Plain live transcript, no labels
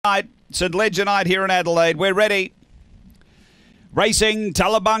St Legendite here in Adelaide. We're ready. Racing,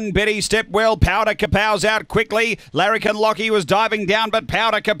 Tullabung Betty stepped well. Powder Kapow's out quickly. Larrikin Lockie was diving down, but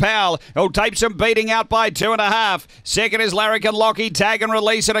Powder Kapow will tape some beating out by 2.5. Second is Larrikin Lockie. Tag and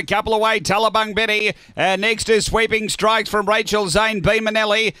release it a couple away. Tullabung Betty. Next is Sweeping Strikes from Rachel Zane B.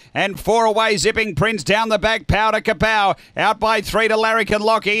 Manelli. And 4 away, Zipping Prince down the back. Powder Kapow out by 3 to Larrikin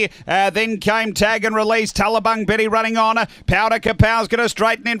Lockie. Then came Tag and release. Tullabung Betty running on. Powder Kapow's going to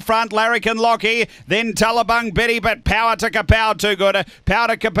straighten in front. Larrikin Lockie. Then Tullabung Betty, but Power to Kapow too good.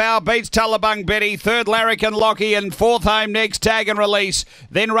 Powder Kapow beats Tullabung Betty. Third, Larrikin Lockie. And fourth home next, Tag and release.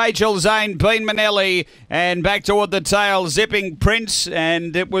 Then Rachel Zane, Bean Manelli. And back toward the tail, Zipping Prince.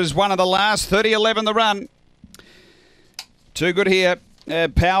 And it was one of the last. 30-11 the run. Too good here.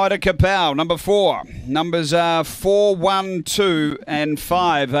 Power to Kapow, number 4. Numbers are 4, 1, 2 and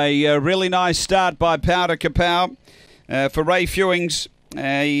 5. A really nice start by Powder Kapow. For Ray Fewings,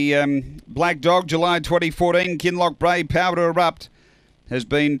 a Black Dog, July 2014. Kinloch Bray, Power to Erupt, has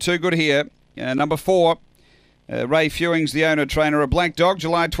been too good here. Number 4, Ray Fewings, the owner trainer. A Black Dog,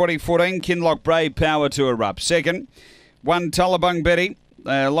 July 2014. Kinloch Bray, Power to Erupt. Second, 1 Tullabung Betty.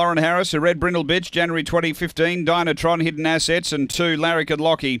 Lauren Harris, a Red Brindle Bitch, January 2015. Dynatron, Hidden Assets. And 2, Larrikin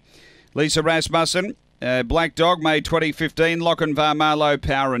Lockie. Lisa Rasmussen, Black Dog, May 2015. Lochinvar Marlow,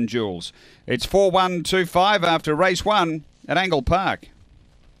 Power and Jewels. It's 4-1-2-5 after race 1 at Angle Park.